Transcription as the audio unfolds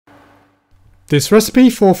This recipe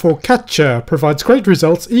for focaccia provides great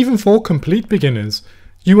results even for complete beginners.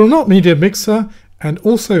 You will not need a mixer and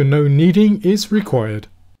also no kneading is required.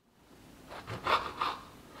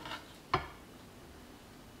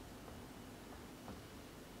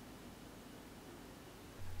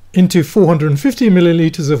 Into 450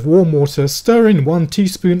 ml of warm water, stir in 1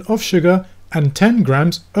 teaspoon of sugar and 10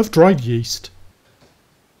 grams of dried yeast.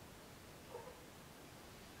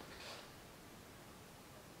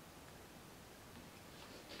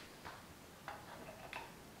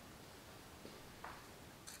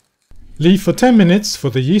 Leave for 10 minutes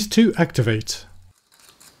for the yeast to activate.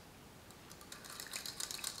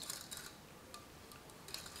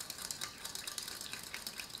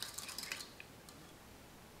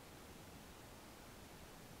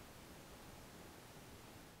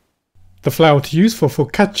 The flour to use for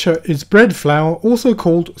focaccia is bread flour, also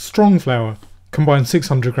called strong flour. Combine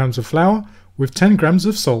 600 grams of flour with 10 grams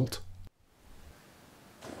of salt.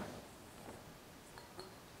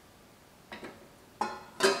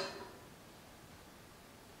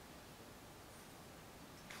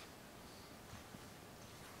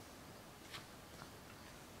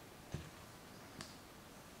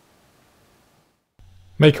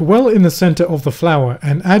 Make a well in the center of the flour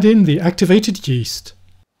and add in the activated yeast.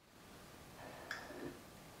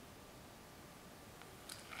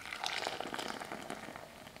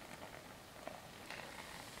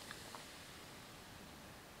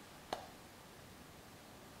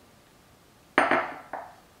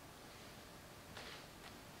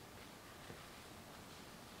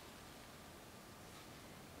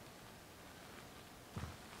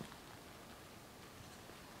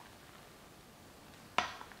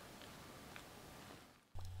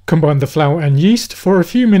 Combine the flour and yeast for a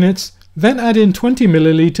few minutes, then add in 20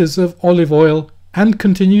 ml of olive oil and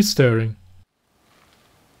continue stirring.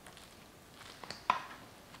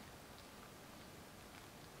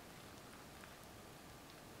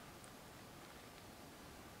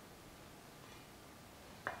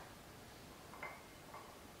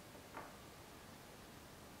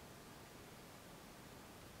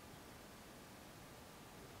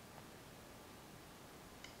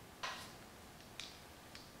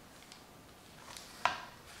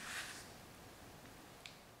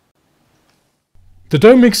 The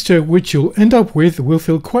dough mixture which you'll end up with will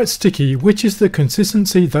feel quite sticky, which is the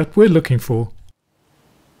consistency that we're looking for.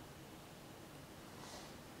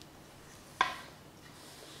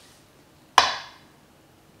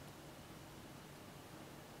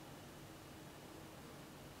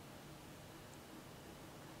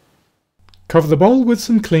 Cover the bowl with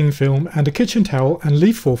some cling film and a kitchen towel and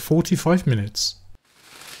leave for 45 minutes.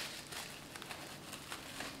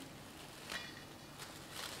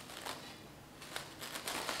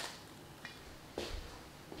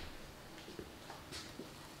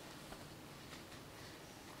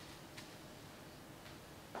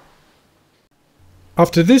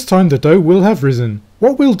 After this time the dough will have risen.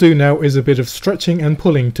 What we'll do now is a bit of stretching and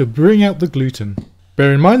pulling to bring out the gluten.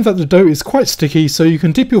 Bear in mind that the dough is quite sticky, so you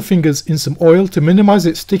can dip your fingers in some oil to minimize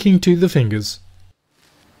it sticking to the fingers.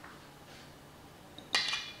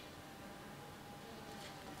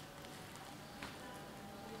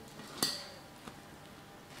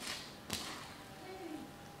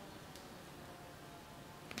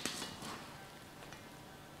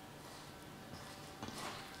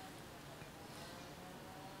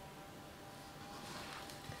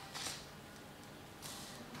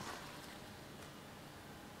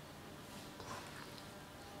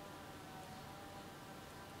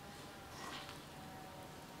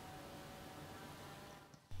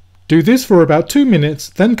 Do this for about 2 minutes,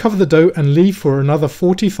 then cover the dough and leave for another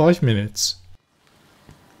 45 minutes.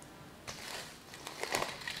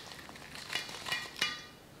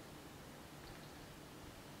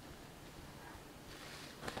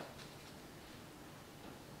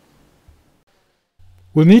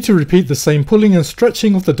 We'll need to repeat the same pulling and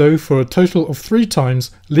stretching of the dough for a total of 3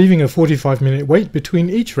 times, leaving a 45-minute wait between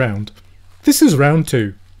each round. This is round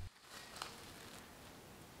 2.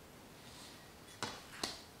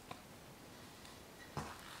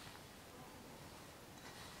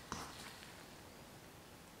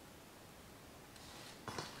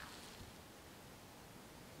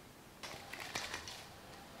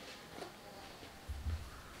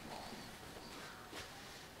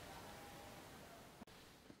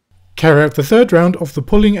 Carry out the third round of the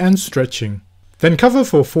pulling and stretching. Then cover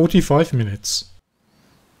for 45 minutes.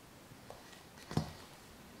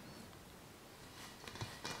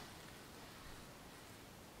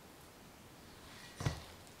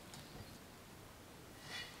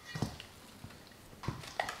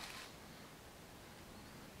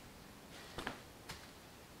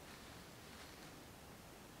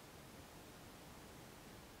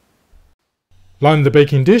 Line the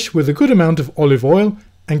baking dish with a good amount of olive oil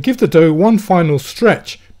and give the dough one final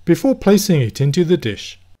stretch before placing it into the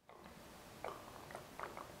dish.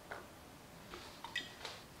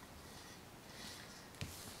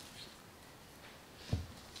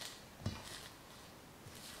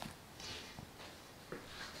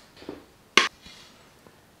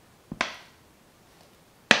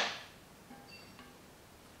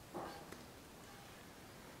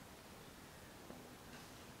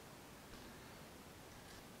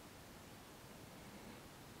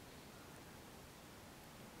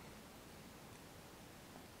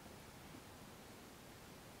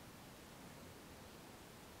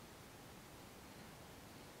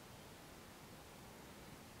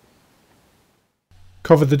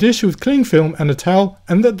 Cover the dish with cling film and a towel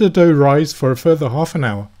and let the dough rise for a further half an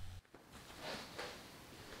hour.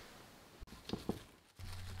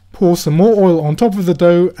 Pour some more oil on top of the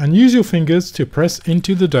dough and use your fingers to press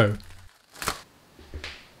into the dough.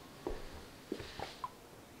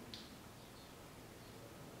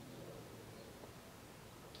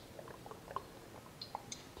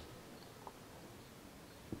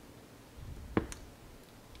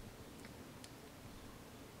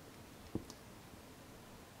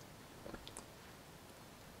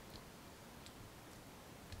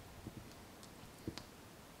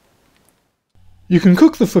 You can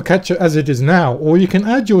cook the focaccia as it is now, or you can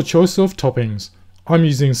add your choice of toppings. I'm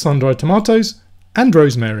using sun-dried tomatoes and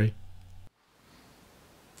rosemary.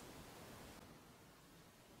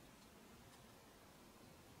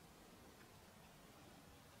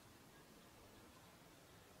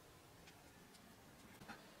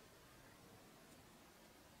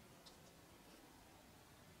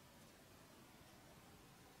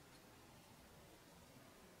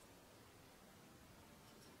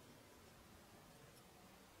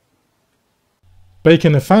 Bake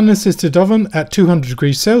in a fan-assisted oven at 200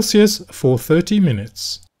 degrees Celsius for 30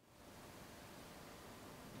 minutes.